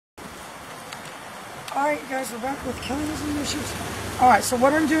Alright, you guys, we're back with killing some issues. Alright, so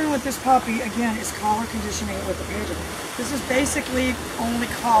what I'm doing with this puppy, again, is collar conditioning it with the pager. This is basically only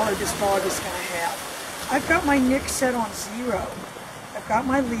collar this dog is going to have. I've got my nick set on 0. I've got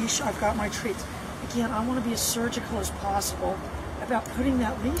my leash, I've got my treats. Again, I want to be as surgical as possible about putting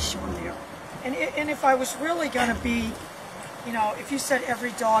that leash on there. And if I was really going to be, you know, if you said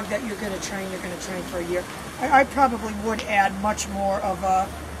every dog that you're going to train for a year, I probably would add much more of a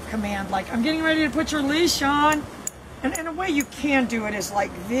command, like, I'm getting ready to put your leash on. And a way you can do it is like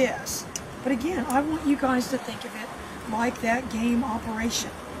this. But again, I want you guys to think of it like that game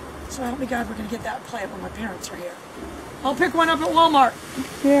operation. So help me God, we're going to get that play when my parents are here. I'll pick one up at Walmart.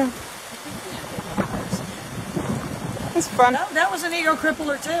 Yeah. It's fun. That was an ego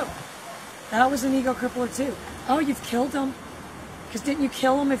crippler too. That was an ego crippler too. Oh, you've killed him. Because didn't you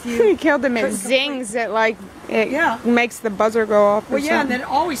kill him if you... You killed him, it zings, it like, it makes the buzzer go off or Well, yeah, something. and then it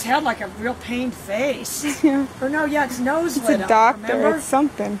always had like a real pained face. Yeah. Or no, yeah, its nose it's lit a up, doctor, remember? it's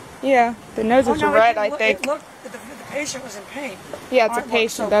something. Yeah, the nose was red, I think. Look, the patient was in pain. Yeah, it's a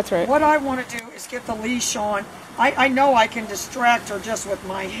patient, so that's right. What I want to do is get the leash on. I know I can distract her just with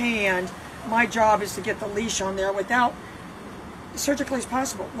my hand. My job is to get the leash on there without, surgically as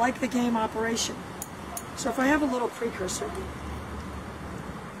possible, like the game operation. So if I have a little precursor,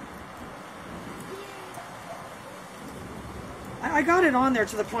 I got it on there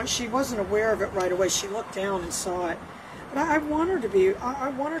to the point she wasn't aware of it right away. She looked down and saw it. But I want her to be, I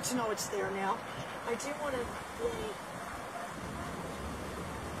want her to know it's there now. I do want to,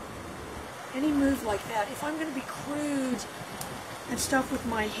 any move like that, if I'm going to be crude and stuff with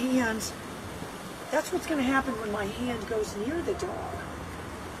my hands, that's what's going to happen when my hand goes near the dog.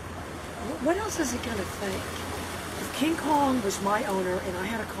 What else is it going to think? If King Kong was my owner and I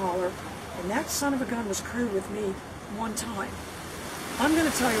had a collar and that son of a gun was crude with me one time, I'm going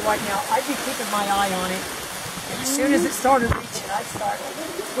to tell you right now, I'd be keeping my eye on it. And as soon as it started reaching, I'd start.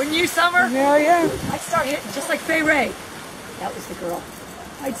 Wouldn't you, Summer? Yeah, yeah. I'd start hitting, just like Fay Ray. That was the girl.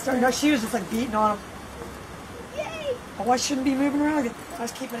 I'd start, no, she was just like beating on him. Yay! Oh, I shouldn't be moving around again. I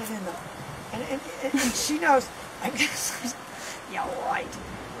was keeping it in though. And she knows, I'm just, yeah, right.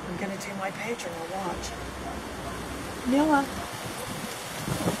 I'm going to do my patron, I'll watch. Mila.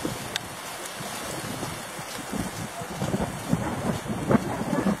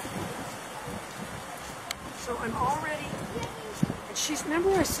 So I'm already, and she's, remember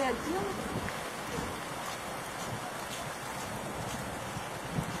I said,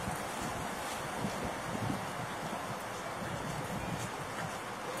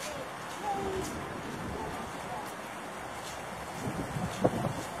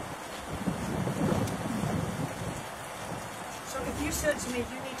 so if you said to me,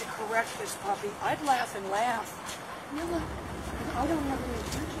 you need to correct this puppy, I'd laugh and laugh. Mila, I don't have any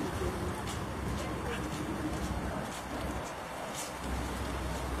attention to you.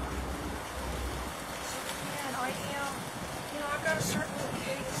 I've got a certain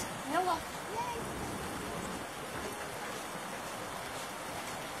cadence. Mila, yay!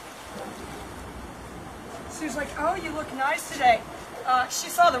 Sue's like, oh, you look nice today. She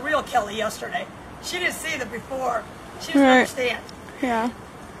saw the real Kelly yesterday. She didn't see the before. She doesn't understand. Yeah.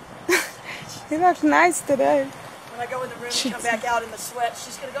 You look nice today. When I go in the room and come back out in the sweat,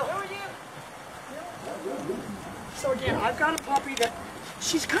 she's going to go, who are you? So again, I've got a puppy that,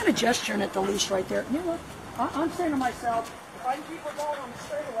 she's kind of gesturing at the leash right there. You know, I'm saying to myself, if I can keep her going on the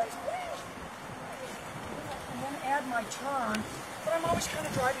straightaway, and then add my turn, but I'm always kind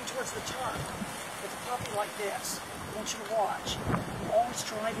of driving towards the turn with a puppy like this. I want you to watch. I'm always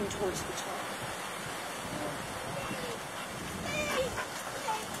driving towards the turn.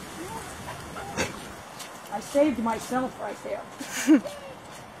 I saved myself right there.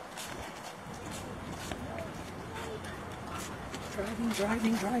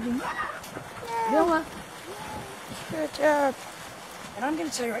 Driving. Mila. Good job. And I'm going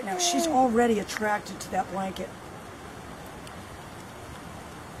to tell you right now, she's already attracted to that blanket.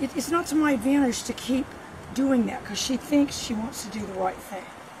 It's not to my advantage to keep doing that because she thinks she wants to do the right thing.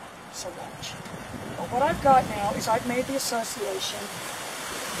 So watch. But what I've got now is I've made the association.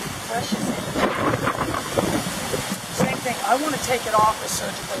 Fresh as in. Same thing. I want to take it off as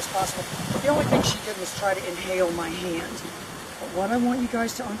surgically as possible. The only thing she did was try to inhale my hand. But what I want you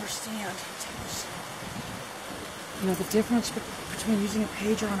guys to understand, you know, the difference between using a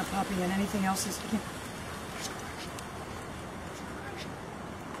pager on a puppy and anything else is, again,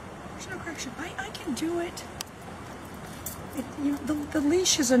 there's no correction. I can do it. You know, the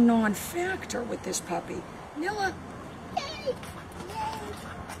leash is a non-factor with this puppy. Nilla. Yay!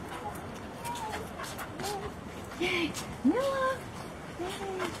 Yay! Yay! Nilla.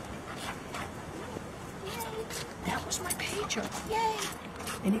 Yay! That was my pager. Yay!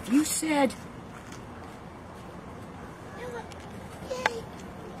 And if you said, yay!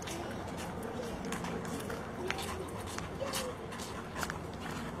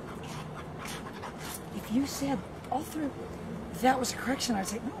 If you said all through, if that was a correction, I'd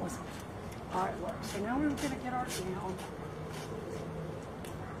say, no, it wasn't. All right, look. So now we're going to get our email.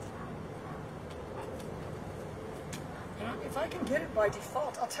 And if I can get it by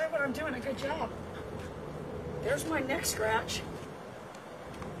default, I'll tell you what, I'm doing a good job. There's my neck scratch.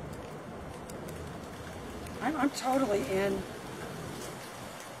 I'm totally in.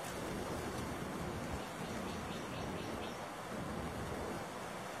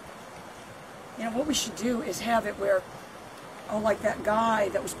 You know, what we should do is have it where, oh, like that guy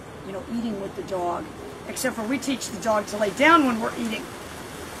that was, you know, eating with the dog. Except for we teach the dog to lay down when we're eating.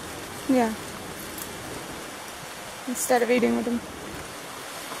 Yeah. Instead of eating with him.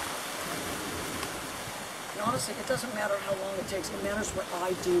 And honestly, it doesn't matter how long it takes. It matters what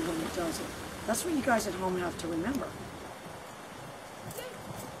I do when it doesn't. That's what you guys at home have to remember.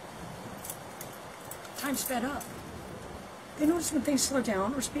 Time's sped up. They notice when things slow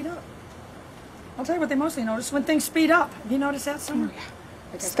down or speed up. I'll tell you what they mostly notice when things speed up. Have you noticed that somewhere? Oh,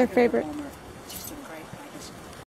 yeah. It's their favorite.